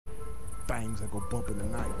bangs that go bump in the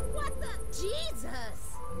night. What the? Jesus!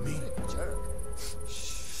 Me? Jerk.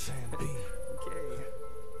 Sam B. Okay.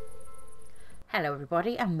 Hello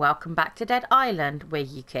everybody and welcome back to Dead Island. We're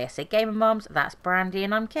UKSA Gamer Moms, that's Brandy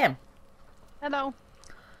and I'm Kim. Hello.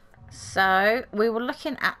 So, we were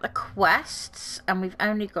looking at the quests and we've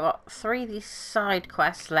only got 3 of these side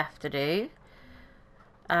quests left to do.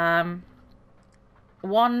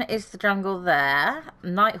 One is the jungle there.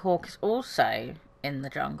 Nighthawk is also in the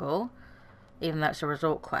jungle, even though it's a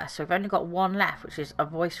resort quest. So we've only got one left, which is A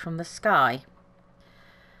Voice from the Sky.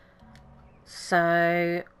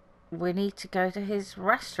 So we need to go to his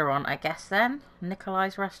restaurant, I guess then.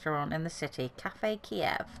 Nikolai's restaurant in the city, Cafe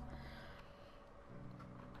Kiev.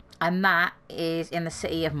 And that is in the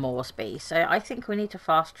city of Moresby. So I think we need to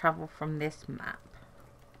fast travel from this map.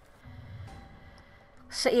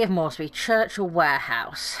 City of Moresby, church or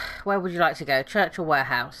warehouse? Where would you like to go, church or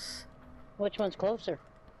warehouse? Which one's closer?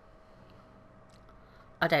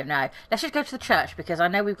 I don't know. Let's just go to the church because I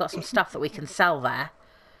know we've got some stuff that we can sell there.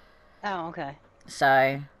 Oh, okay.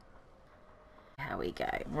 So, there we go.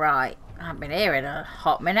 Right. I haven't been here in a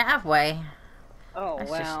hot minute, have we? Oh,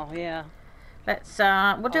 wow, yeah. Let's,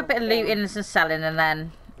 we'll do a bit of looting and some selling and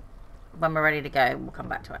then when we're ready to go, we'll come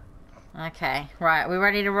back to it. Okay. Right, we're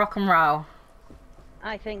ready to rock and roll?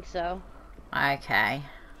 I think so. Okay.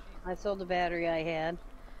 I sold the battery I had.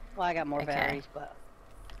 Well, I got more batteries, but...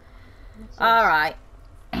 Alright.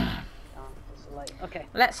 Oh, it's a light. Okay.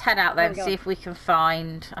 Let's head out then and see if we can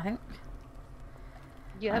find, I think...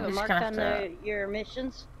 Do you have it marked on your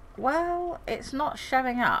missions? Well, it's not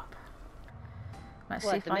showing up. Let's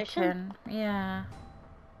see if I can... Yeah.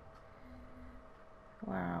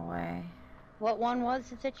 Where are we? What one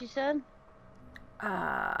was it that you said?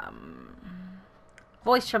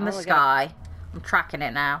 Voice from the Sky. I'm tracking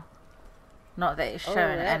it now. Not that it's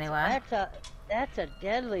showing it anywhere. That's a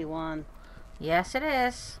deadly one. Yes, it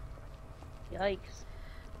is. Yikes.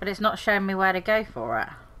 But it's not showing me where to go for it.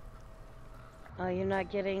 Oh, you're not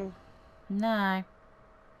getting... No.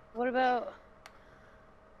 What about...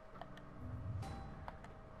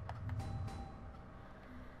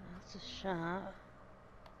 That's a shop.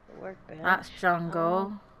 The workbench. That's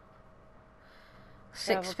jungle. Oh.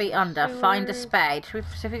 6 feet under. Find a spade. Should we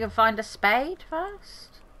see if we can find a spade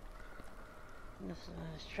first?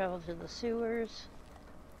 Let's travel to the sewers.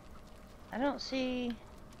 I don't see...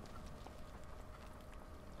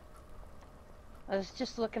 I was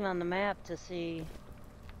just looking on the map to see...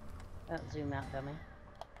 zoom out, dummy.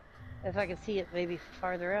 If I could see it maybe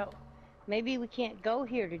farther out. Maybe we can't go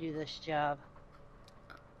here to do this job.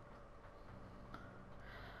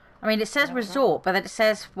 I mean, it says resort, but then it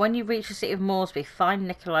says when you reach the city of Moresby, find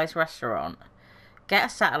Nikolai's restaurant. Get a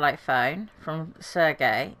satellite phone from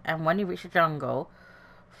Sergei, and when you reach the jungle,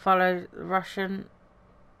 follow to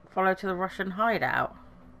the Russian hideout.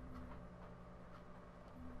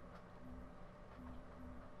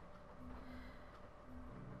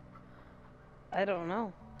 I don't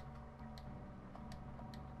know.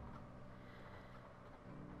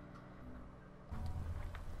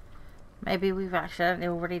 Maybe we've actually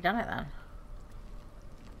already done it then.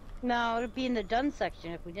 No, it'd be in the done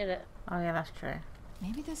section if we did it. Oh yeah, that's true.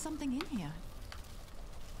 Maybe there's something in here.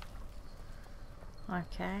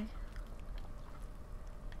 Okay.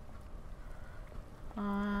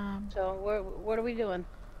 So what are we doing?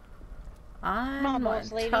 I'm on, not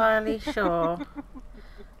boss lady. entirely sure.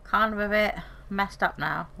 Kind of a bit messed up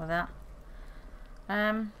now with that.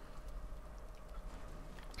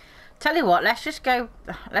 Tell you what, let's just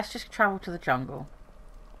travel to the jungle.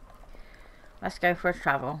 Let's go for a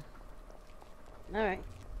travel. Alright.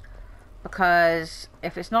 Because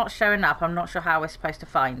if it's not showing up, I'm not sure how we're supposed to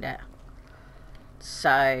find it.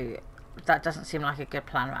 So, that doesn't seem like a good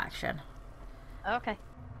plan of action. Okay.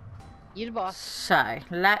 You the boss. So,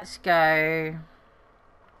 let's go...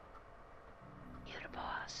 You the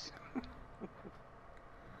boss.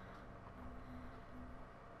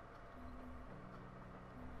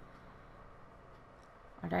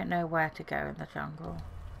 I don't know where to go in the jungle.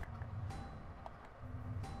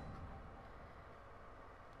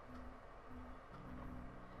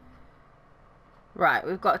 Right,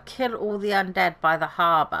 we've got to kill all the undead by the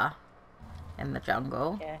harbour in the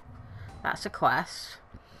jungle. Okay. That's a quest.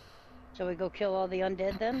 Shall we go kill all the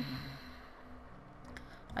undead then?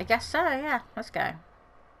 I guess so, yeah. Let's go.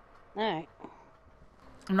 Alright.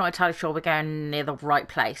 I'm not entirely sure we're going near the right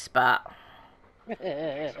place, but...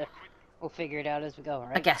 We'll figure it out as we go,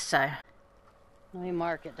 right? I guess so. Let me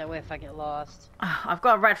mark it, that way if I get lost. I've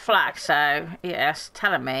got a red flag, so yeah, it's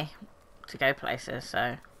telling me to go places,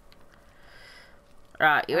 so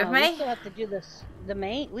Right, you with We me? still have to do this. The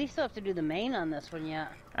main. We still have to do the main on this one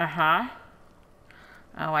yet. Uh-huh.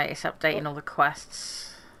 Oh wait, it's updating all the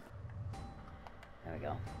quests. There we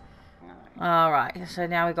go. Alright, so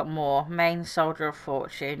now we've got more. Main Soldier of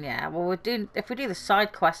Fortune, yeah. Well, we're doing, if we do the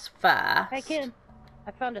side quests first... Hey, Kim.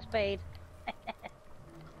 I found a spade.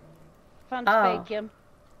 Found a spade, Kim.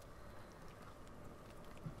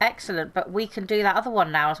 Excellent, but we can do that other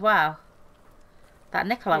one now as well. That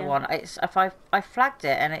Nikolai one. It's if I flagged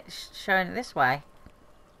it and it's showing it this way.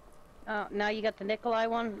 Oh, now you got the Nikolai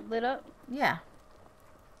one lit up? Yeah.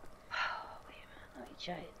 Wait a minute.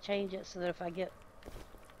 Let me change it so that if I get...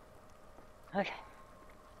 Okay.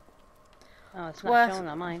 Oh, it's not showing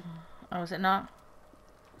on mine. Oh, is it not?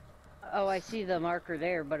 Oh, I see the marker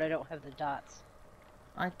there, but I don't have the dots.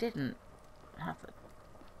 I didn't have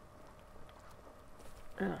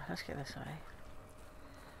the... Ugh, let's get this way.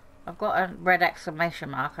 I've got a red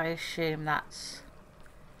exclamation mark. I assume that's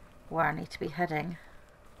where I need to be heading.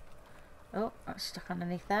 Oh, that's stuck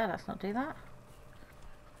underneath there. Let's not do that.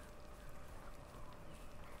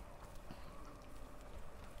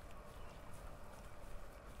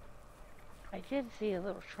 I did see a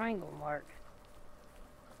little triangle mark.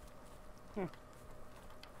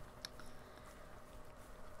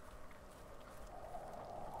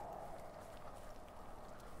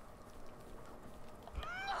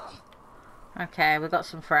 Okay, we've got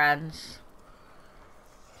some friends.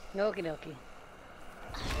 Okie dokie.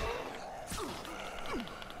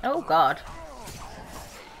 Oh god.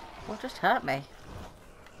 What just hurt me?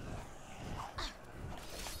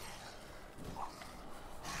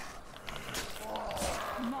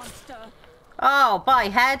 Monster. Oh, bye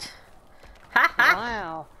head. Ha ha.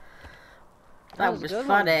 Wow. That was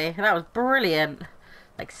funny. That was brilliant.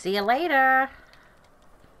 Like, see you later.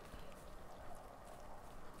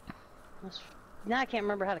 Now I can't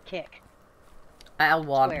remember how to kick.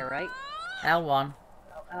 L1. Square, right? L1.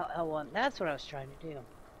 L1. That's what I was trying to do.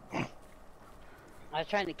 I was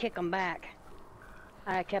trying to kick them back.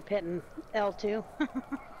 I kept hitting L2.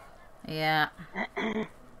 Yeah.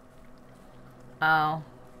 Oh.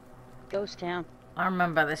 Ghost Town. I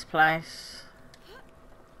remember this place.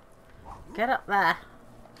 Get up there.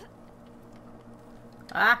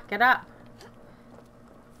 Ah, get up.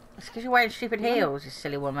 It's because you're wearing stupid heels, you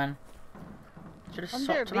silly woman. Should have Isn't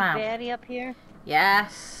there a swapped big them out. baddie up here?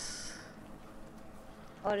 Yes.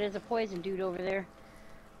 Oh, there's a poison dude over there.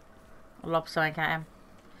 I'll lob something at him.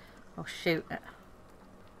 Oh, shoot.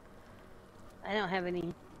 I don't have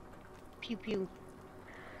any pew pew.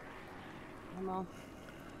 Come on.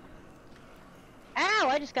 Ow!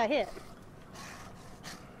 I just got hit.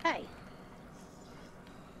 Hey.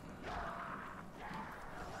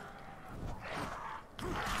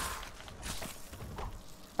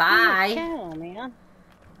 Bye. Holy cow, man.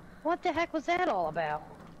 What the heck was that all about?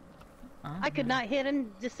 I could not hit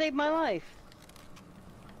him to save my life.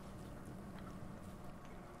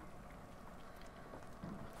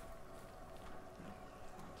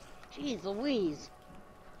 Jeez Louise.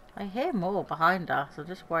 I hear more behind us. I'm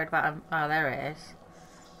just worried about him. Oh, there it is.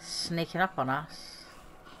 Sneaking up on us.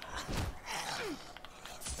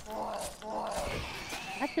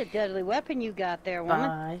 That's a deadly weapon you got there, woman.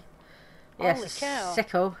 Bye. Holy Yes, cow.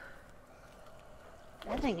 sickle.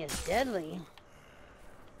 That thing is deadly.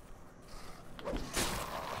 It's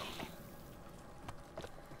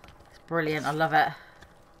brilliant. I love it.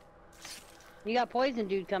 You got poison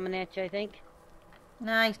dude coming at you, I think.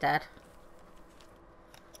 No, he's dead.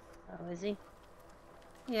 Oh, is he?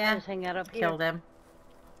 Yeah. Just hang out up here. Killed him.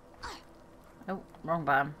 Oh, wrong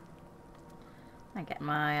button. I get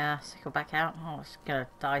my sickle back out. Oh, it's gonna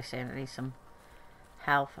die soon. It needs some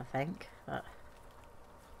health, I think. But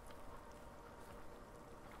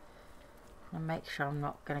I'll make sure I'm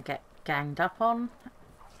not gonna get ganged up on.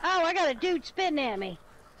 Oh, I got a dude spitting at me.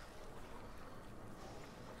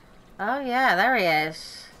 Oh yeah, there he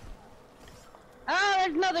is. Oh,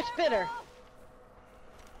 there's another spitter.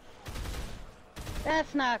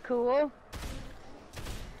 That's not cool.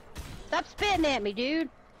 Stop spitting at me, dude.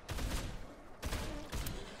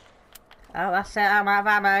 Oh, that's it. I'm out of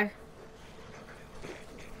ammo.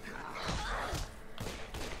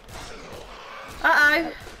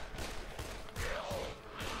 Uh-oh.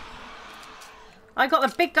 I got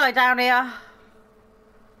the big guy down here.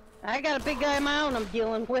 I got a big guy of my own I'm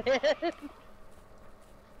dealing with.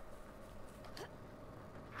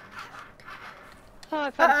 Oh,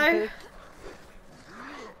 I found some food.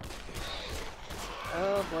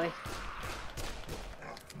 Oh boy.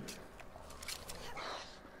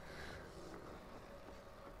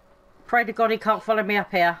 Pray to God he can't follow me up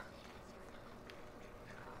here.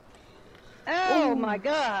 Oh my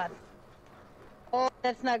God. Oh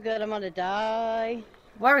That's not good. I'm gonna die.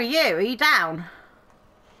 Where are you? Are you down?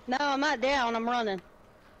 No, I'm not down. I'm running.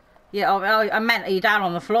 Yeah, oh, I meant, are you down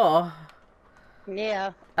on the floor?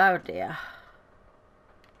 Yeah. Oh dear.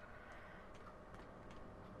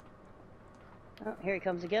 Oh, here he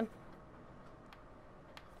comes again.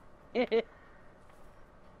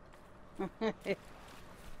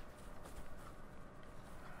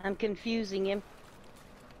 I'm confusing him.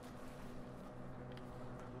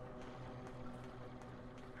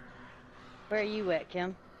 Where are you at,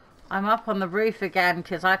 Kim? I'm up on the roof again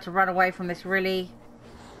because I had to run away from this really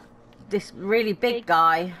big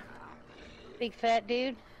guy. Big fat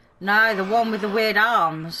dude? No, the one with the weird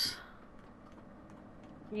arms.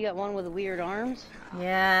 You got one with the weird arms?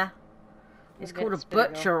 Yeah. It's called a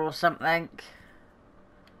butcher or something.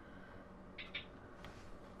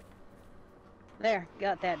 There,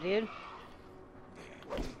 got that dude.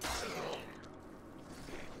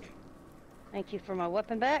 Thank you for my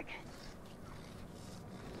weapon back.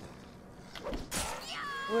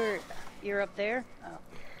 You're up there? Oh.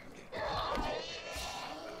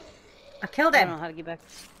 I killed I him. don't know how to get back.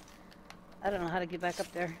 I don't know how to get back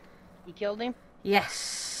up there. You killed him?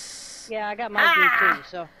 Yes. Yeah, I got my dude too,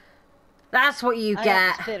 so. That's what you I get.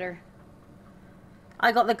 got the spitter.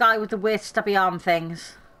 I got the guy with the weird stubby arm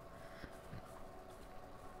things.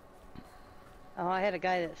 Oh, I had a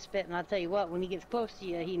guy that spit, and I'll tell you what, when he gets close to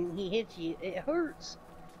you, he hits you, it hurts.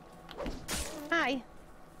 Hi.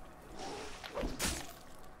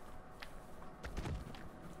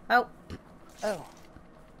 Oh. Oh.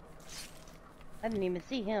 I didn't even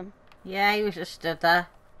see him. Yeah, he was just stood there.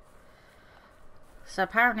 So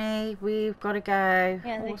apparently we've got to go.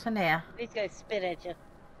 Yeah, What's in here? These guys spit at you.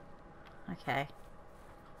 Okay.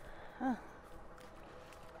 Huh.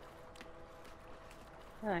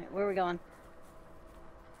 Alright, where are we going?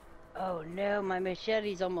 Oh no, my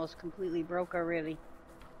machete's almost completely broke already.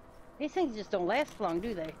 These things just don't last long,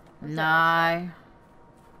 do they? What's that? No.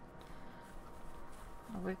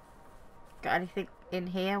 Have we got anything in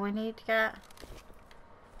here we need to get?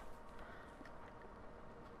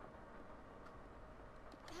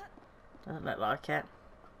 Doesn't look like it.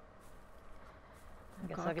 I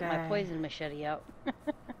guess I'll get my poison machete out.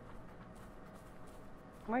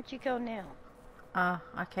 Where'd you go now?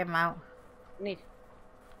 I came out. I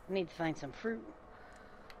need to find some fruit.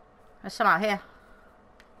 There's some out here.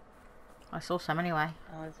 I saw some anyway.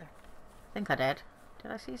 Oh, is there? I think I did.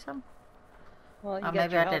 Did I see some? Well, you Oh, got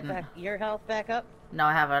maybe your I health didn't. back. Your health back up? No,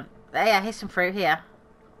 I haven't. Yeah, here's some fruit here.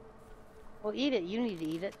 Well, eat it. You need to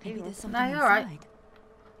eat it too. Maybe there's something No, you're inside.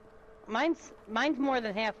 right. Mine's more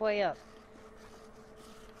than halfway up.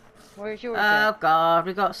 Where's yours Oh at? god,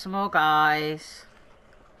 we got some more guys.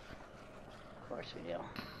 Of course we do.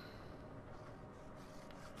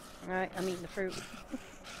 Alright, I'm eating the fruit.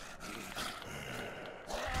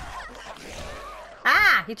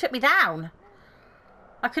 Ah! He took me down.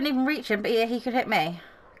 I couldn't even reach him, but yeah, he could hit me.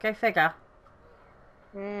 Go figure.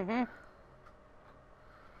 Mm-hmm.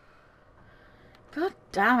 God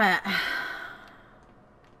damn it.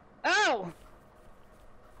 Oh!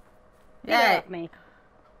 Yeah. Get off me.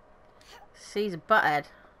 He's butthead.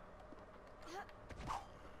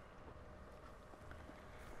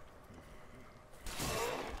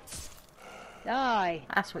 Die.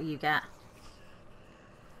 That's what you get.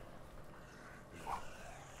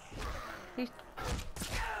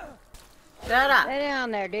 Shut up. Lay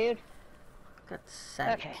down there, dude. God's sake.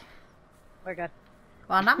 Okay. We're good.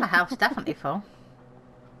 Well, now my house is definitely full.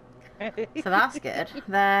 So that's good.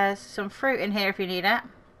 There's some fruit in here if you need it.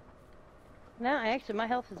 No, actually, my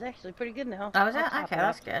health is actually pretty good now. Oh, is it? I'll top Okay, it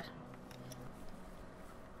up. that's good.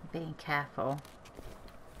 Being careful.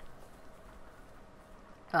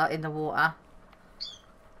 Oh, in the water.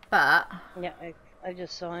 But Yeah, I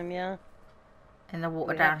just saw him, yeah. in the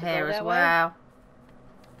water We down have to go here as that way? well.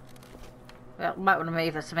 Well, might want to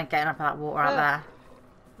move. There's something getting up that water out Oh. there.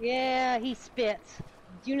 Yeah, he spits.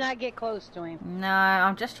 Do not get close to him. No,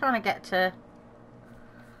 I'm just trying to get to...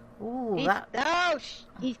 Ooh, He's, that... oh,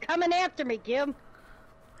 he's coming after me, Kim.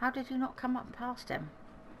 How did you not come up past him?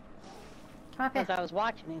 Come up here. Because I was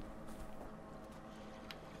watching him.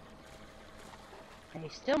 And he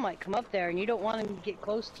still might come up there, and you don't want him to get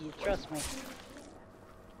close to you, trust me.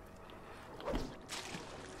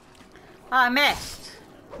 Oh, I missed.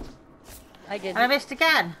 I And I didn't. missed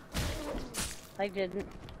again. I didn't.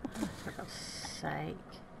 For God's sake.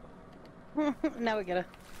 Now we gotta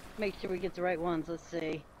make sure we get the right ones. Let's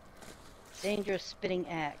see. Dangerous spitting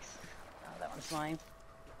axe. Oh, that one's mine.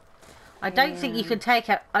 I don't think you can take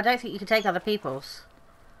it. I don't think you can take other people's.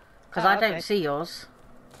 Because Oh, I okay. don't see yours.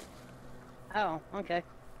 Oh, okay.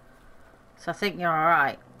 So I think you're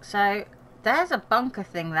alright. So, There's a bunker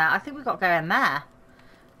thing there. I think we've got to go in there.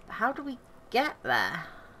 But how do we get there?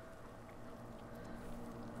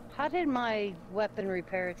 How did my weapon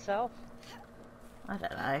repair itself? I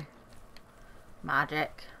don't know.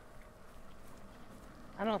 Magic.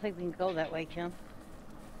 I don't think we can go that way, Kim.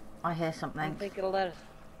 I hear I something. don't think it'll let us.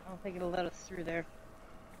 I don't think it'll let us through there.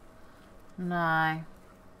 No.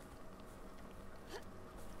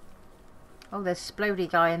 Oh, there's Splody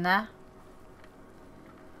guy in there.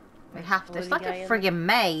 We have to. It's Splody like guy a in friggin'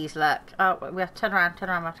 maze, look. Oh, we have to turn around, we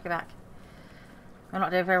have to go back. We're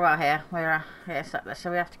not doing very well here. We're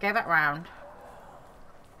so we have to go back round.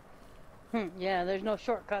 Yeah, there's no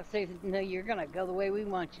shortcuts. No, you're gonna go the way we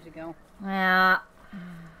want you to go. Yeah.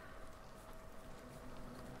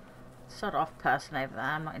 Sod off person over there.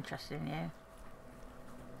 I'm not interested in you.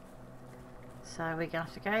 So we're going to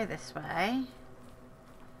have to go this way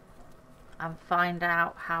and find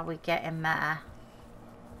out how we get in there.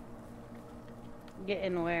 Get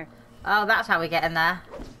in where? Oh, that's how we get in there.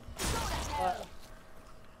 What?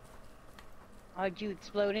 Are you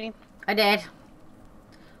exploding? I did.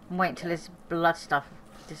 I'm waiting till his blood stuff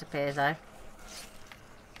disappears though.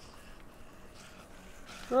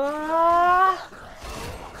 Ah!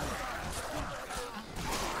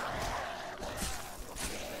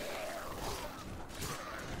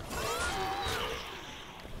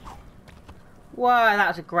 Whoa, that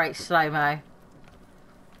was a great slow-mo.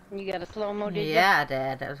 You got a slow-mo, did you? Yeah, I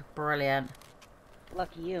did. That was brilliant.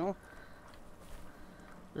 Lucky you.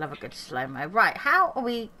 Love a good slow-mo. Right, how are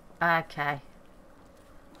we... Okay.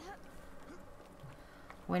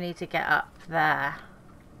 We need to get up there.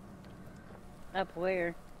 Up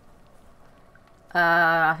where?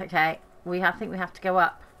 Okay. I think we have to go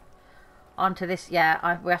up onto this.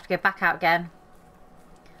 Yeah, we have to go back out again.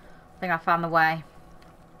 I think I found the way.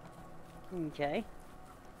 Okay.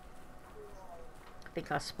 I think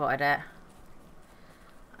I spotted it.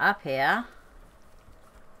 Up here.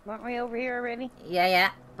 Weren't we over here already?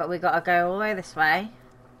 Yeah. But we got to go all the way this way.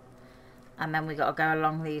 And then we got to go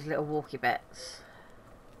along these little walkie bits.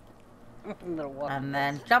 Little walk. And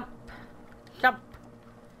then jump. Jump.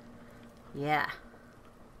 Yeah.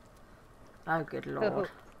 Oh, good lord.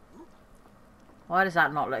 Why does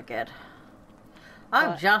that not look good?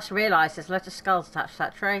 I've just realised there's loads of skulls attached to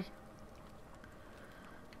that tree.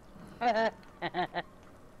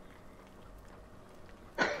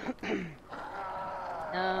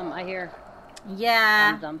 I hear.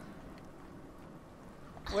 Yeah. Dum-dum.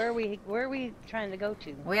 Where are we trying to go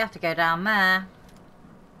to? We have to go down there.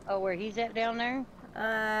 Oh, where he's at down there?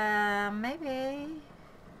 Maybe.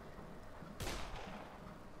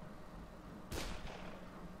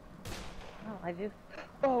 Oh, I do.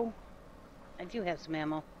 Oh, I do have some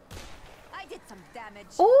ammo. I did some damage.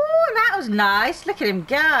 Oh, that was nice. Look at him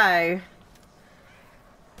go.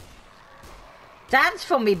 Dance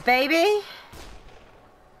for me, baby.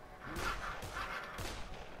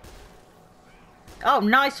 Oh,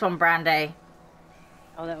 nice one, Brandy.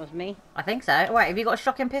 Oh, that was me? I think so. Wait, have you got a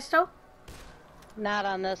shotgun pistol? Not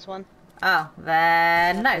on this one. Oh,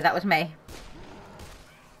 then... No, that was me.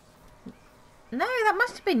 No, that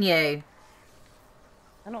must have been you.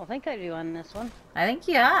 I don't think I do on this one. I think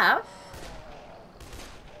you have.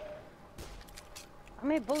 How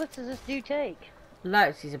many bullets does this dude take?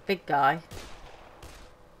 Loads. He's a big guy.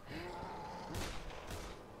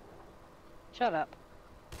 Shut up.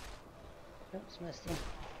 Oops, missed him.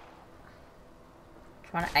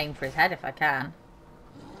 Trying to aim for his head if I can.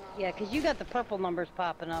 Yeah, 'cause you got the purple numbers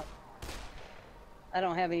popping up. I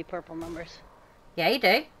don't have any purple numbers. Yeah, you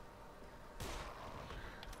do.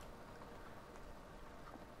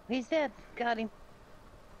 He's dead. Got him.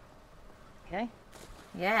 Okay.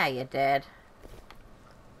 Yeah, you did.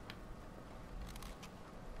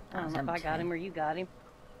 I don't know if I got him or you got him.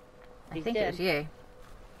 I He's think dead. it was you.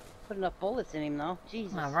 Put enough bullets in him though.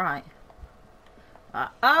 Jesus. All right. Oh,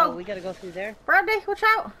 Oh, we gotta go through there. Brandy, watch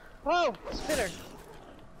out. Whoa, spitter.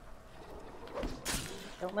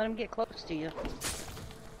 Don't let him get close to you.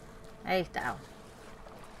 He's down.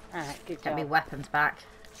 Alright, good Get me job. weapons back.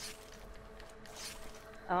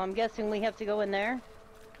 I'm guessing we have to go in there,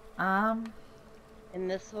 in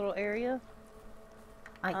this little area.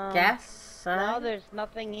 I guess so. No, there's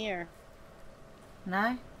nothing here.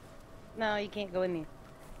 No? No, you can't go in there.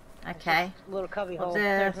 It's Okay. just a little cubby Well, hole. the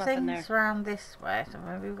There's nothing there. things around this way, so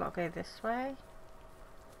maybe we've got to go this way.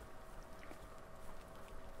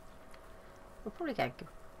 We'll probably go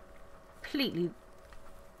completely...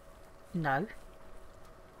 No.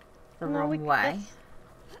 The No, wrong way.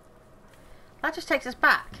 That just takes us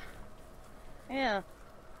back. Yeah.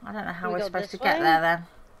 I don't know how We we're go supposed to this get way? there then.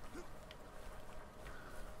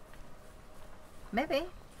 Maybe.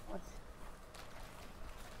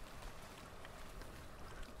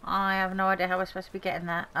 I have no idea how we're supposed to be getting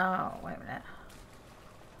there. Oh, wait a minute.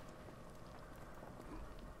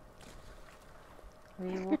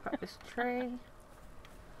 We walk up this tree.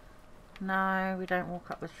 No, we don't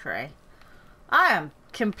walk up this tree. I am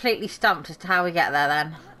completely stumped as to how we get there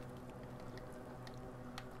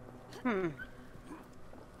then.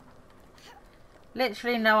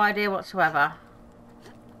 Literally no idea whatsoever.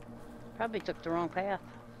 Probably took the wrong path.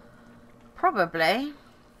 Probably.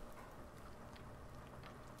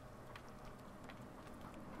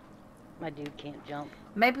 My dude can't jump.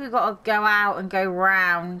 Maybe we've got to go out and go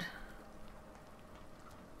round.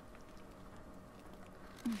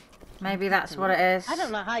 Maybe that's what it is. I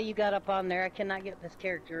don't know how you got up on there. I cannot get this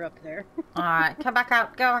character up there. Alright, come back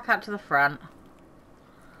out. Go back out to the front.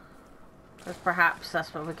 Because perhaps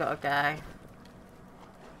that's where we've got to go.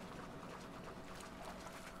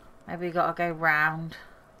 Maybe we've got to go round.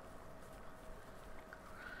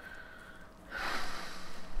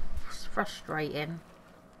 It's frustrating.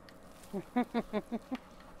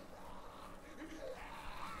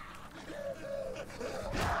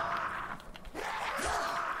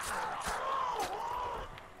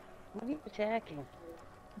 What are you attacking?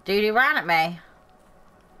 Dude who ran at me.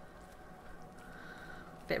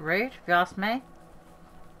 Bit rude, if you ask me.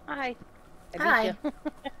 Hi. Hi.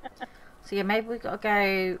 So yeah, maybe we've got to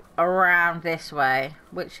go around this way,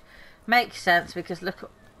 which makes sense because look at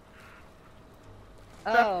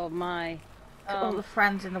Oh my. all the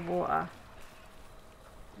friends in the water.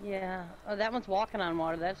 Yeah. Oh, that one's walking on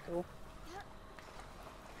water. That's cool.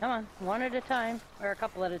 Come on, one at a time, or a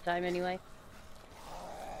couple at a time, anyway.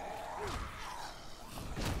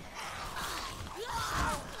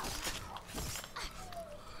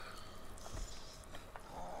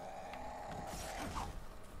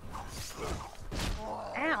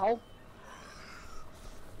 Ow!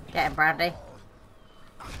 Get him, Brandy.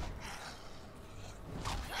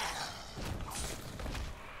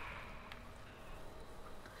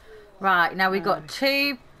 Right, now we've got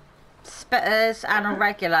 2 spitters and a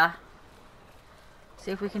regular. See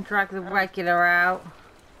if we can drag the regular out.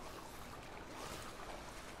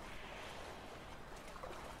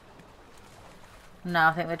 No,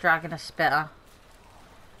 I think we're dragging a spitter.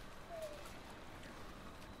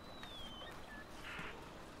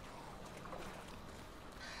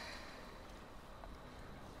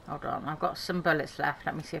 Hold on, I've got some bullets left.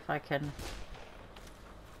 Let me see if I can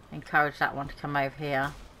encourage that one to come over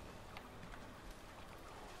here.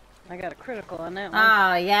 I got a critical on that one.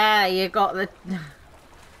 Oh, yeah, you got the...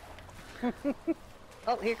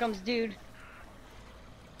 Oh, here comes dude.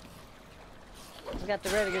 We got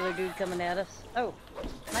the regular dude coming at us. Oh,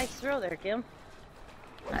 nice throw there, Kim.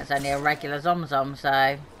 That's only a regular zom-zom,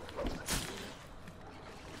 so...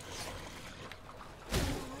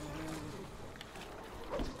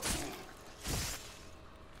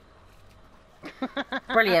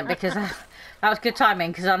 Brilliant, because that was good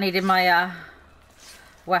timing, because I needed my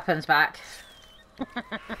weapons back.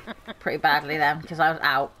 Pretty badly then, because I was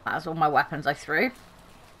out. That was all my weapons I threw.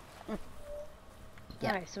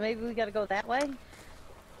 Yeah. Alright, so maybe we gotta go that way?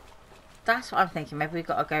 That's what I'm thinking. Maybe we've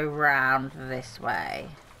got to go round this way.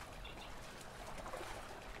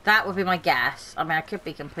 That would be my guess. I mean, I could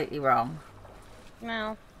be completely wrong.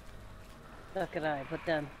 No. So could I, but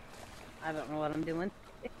then I don't know what I'm doing.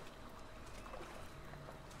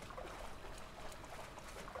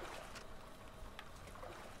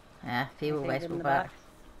 Yeah, few Anything ways good in will the work.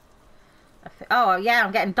 box? Oh, yeah,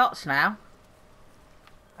 I'm getting dots now.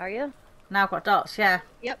 Are you? Now I've got dots, yeah.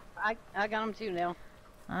 Yep, I got them too now.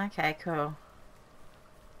 Okay, cool.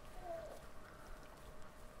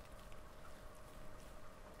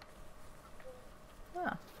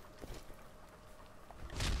 Oh.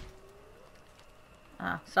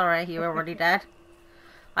 Ah, sorry, you're already dead.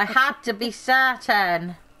 I had to be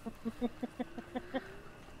certain.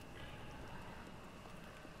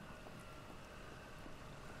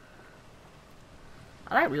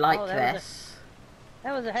 I don't like this.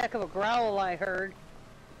 That was a heck of a growl I heard.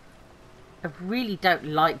 I really don't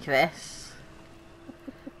like this.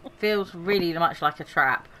 Feels really much like a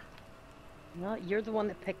trap. No, you're the one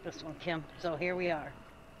that picked this one, Kim. So here we are.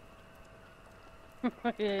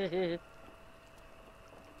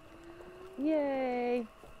 Yay!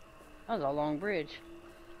 That was a long bridge.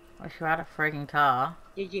 Wish you had a friggin' car.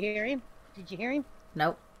 Did you hear him? Did you hear him?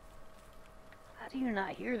 Nope. How do you not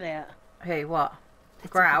hear that? Hey, what? The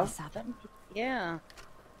Let's growl? open this up. Yeah.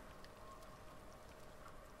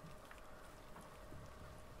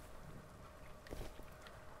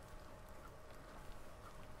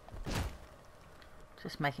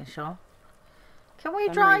 Just making sure. Can we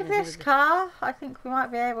I'm drive ready to this do car? I think we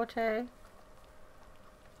might be able to.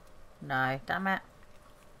 No, damn it.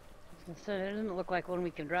 So it doesn't look like one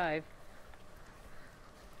we can drive.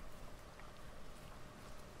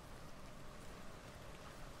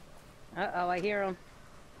 Uh-oh, I hear them.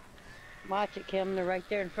 Watch it, Kim. They're right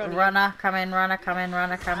there in front of you. Runner, come in, runner, come in,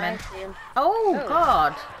 runner, come in. I see him. Oh, Oh.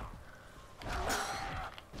 God.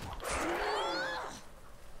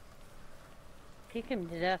 Kick him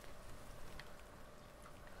to death.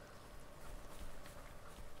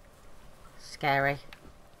 Scary.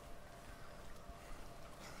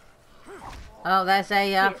 Oh, there's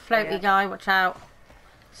a floaty guy. Watch out.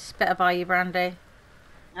 Spitter by you, Brandy.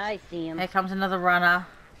 I see him. Here comes another runner.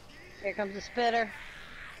 Here comes the spitter.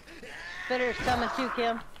 Spitter's coming too,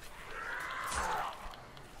 Kim.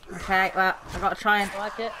 Okay, well, I've got to try and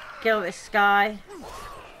Watch it. kill this guy.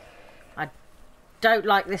 I don't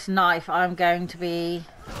like this knife. I'm going to be...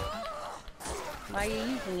 Why are you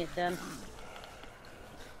using it then?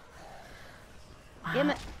 Give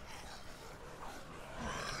it.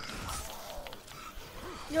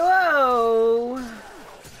 Whoa!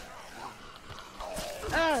 Oh,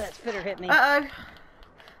 that spitter hit me. Uh-oh.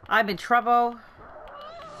 I'm in trouble.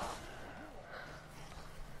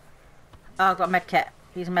 Oh, I've got a med kit.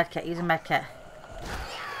 Use a med kit. Use a med kit.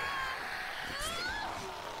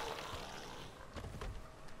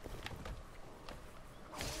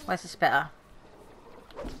 Where's the spitter?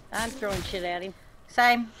 I'm throwing shit at him.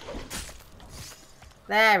 Same.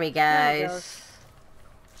 There he goes. There he goes.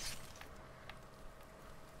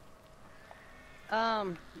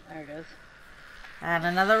 There it is. And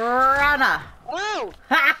another runner. Whoa!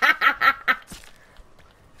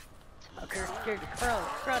 Tucker scared the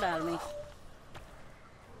crud out of me.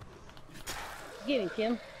 Get him,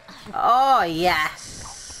 Kim. Oh,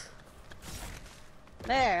 yes.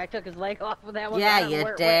 There, I took his leg off with that one. Yeah, I don't know you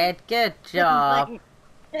where it went. did. Good job.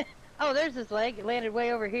 Oh, there's his leg. It landed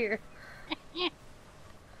way over here.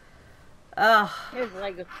 Oh, His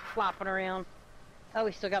leg was flopping around. Oh,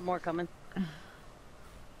 we still got more coming.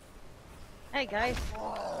 Hey, guys.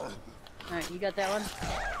 Alright, you got that one?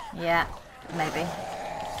 yeah. Maybe.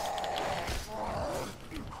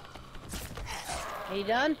 Are you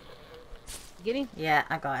done? Get him? Yeah,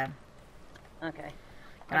 I got him. Okay.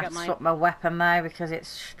 Gonna I have got to mine. swap my weapon though because it's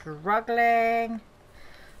struggling.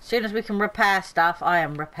 As soon as we can repair stuff, I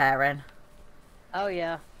am repairing. Oh,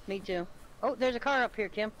 yeah. Me too. Oh, there's a car up here,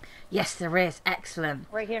 Kim. Yes, there is. Excellent.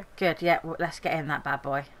 Right here. Good. Yeah, let's get in that bad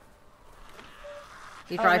boy.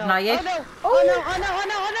 You Oh, driving, no. are you? Oh, no. Oh, no. Oh, no. Oh,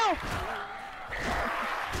 no. Oh,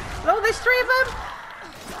 no. Oh, there's 3 of them.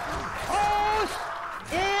 Oh,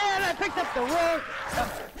 yeah, and I picked up the wrong.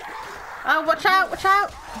 Oh, watch out! Watch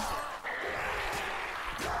out!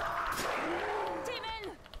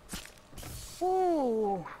 Demon!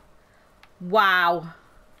 Ooh. Wow.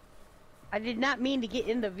 I did not mean to get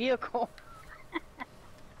in the vehicle.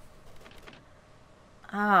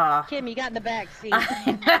 Ah. Kim, you got in the back seat.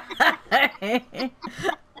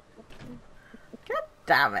 God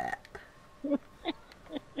damn it.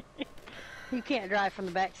 You can't drive from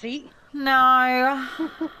the back seat. No.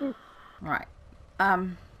 Right.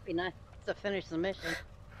 Be nice to finish the mission.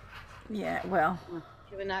 Yeah, well.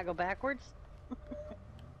 Should we not go backwards?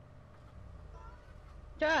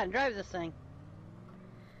 John, drive this thing.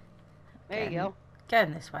 There you go.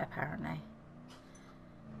 Going this way, apparently.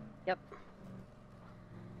 Yep.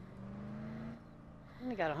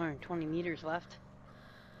 Only got 120 meters left.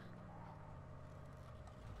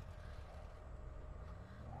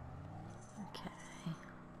 Okay.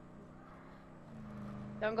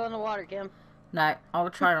 Don't go in the water, Kim. No, I will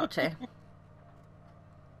try not to.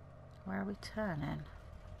 Where are we turning?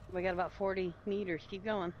 We got about 40 meters. Keep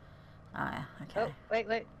going. Oh, yeah, okay. Oh,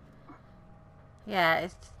 wait. Yeah,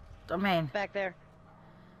 it's... I mean... Back there.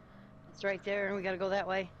 It's right there, and we gotta go that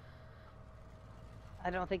way. I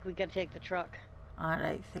don't think we gotta take the truck. I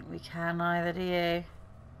don't think we can either, do you?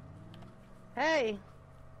 Hey!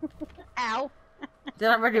 Ow! Did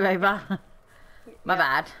I run you over? My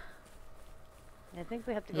bad. I think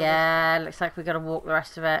we have to go Yeah, looks like we got to walk the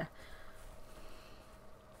rest of it.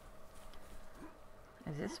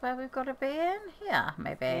 Is this where we've got to be in? Yeah,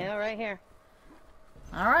 maybe. this. Yeah, right here.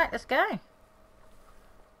 Alright, let's go.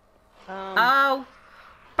 Um, Oh!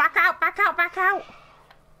 Back out, back out, back out!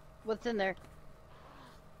 What's in there?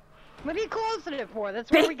 What are you closing it for?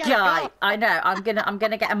 That's where we Big gotta guy! go. I know, I'm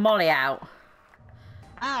gonna get a molly out.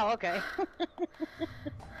 Oh, okay.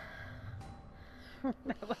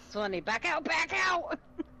 That was funny. Back out, back out!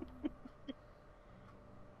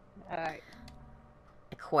 Alright,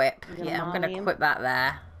 Equip. You gonna Yeah, I'm gonna molly him? equip that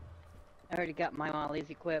there. I already got my mollies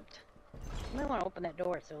equipped. You might want to open that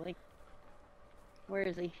door, silly. Where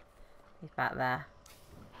is he? He's back there.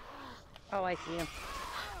 Oh, I see him.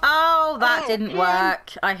 Oh, that Oh, didn't man.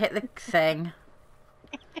 work. I hit the thing.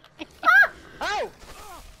 Oh!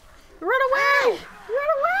 Run away! Run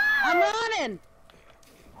away! I'm running!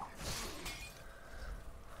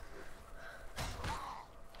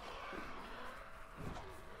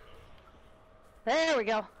 There we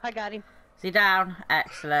go. I got him. Is he down?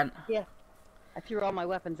 Excellent. Yeah. I threw all my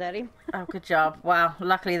weapons at him. Oh, good job. Wow,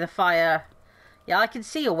 luckily the fire... Yeah, I can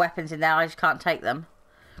see your weapons in there, I just can't take them.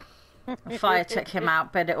 The fire took him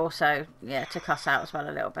out, but it also, yeah, took us out as well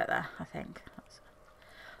a little bit there, I think.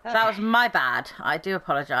 That was my bad. I do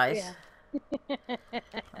apologise. Yeah.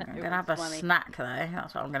 I'm going to have a snack, though.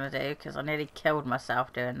 That's what I'm going to do, because I nearly killed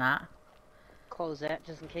myself doing that. Close that,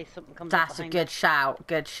 just in case something comes up That's a behind good shout.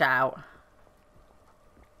 Good shout. us.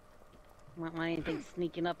 Don't want anything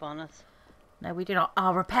sneaking up on us. No, we do not.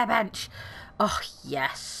 Oh, repair bench. Oh,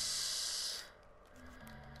 yes.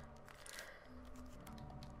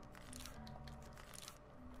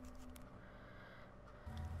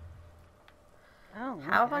 Oh,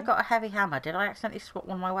 How have I okay. got a heavy hammer? Did I accidentally swap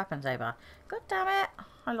one of my weapons over? God damn it.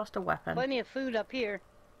 I lost a weapon. Plenty of food up here.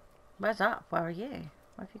 Where's up? Where are you?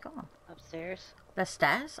 Where have you gone? Upstairs. The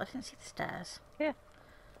stairs? I didn't see the stairs. Yeah.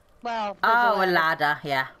 Well, there's Oh, a ladder.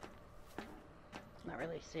 Yeah. Not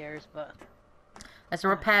really stairs, but... There's a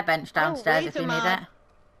repair bench downstairs if you need it.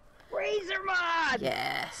 Razor mod!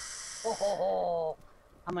 Yes. Oh,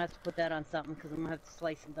 I'm gonna have to put that on something because I'm gonna have to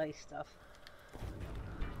slice and dice stuff.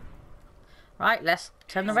 Right, let's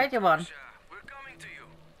turn the radio on. We're coming to you.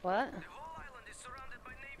 What? The whole island is surrounded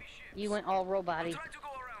by Navy ships. You went all robot-y. Try to go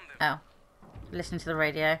around them. Oh. Listen to the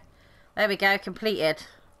radio. There we go, completed.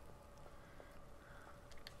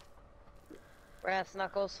 Brass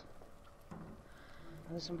knuckles.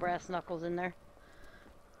 There's some brass knuckles in there.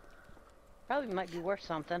 Probably might be worth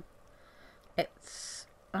something. It's...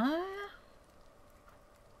 Rip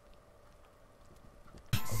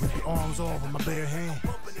your arms off with my bare hand.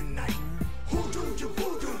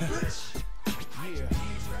 Yeah.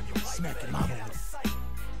 Smack your mama.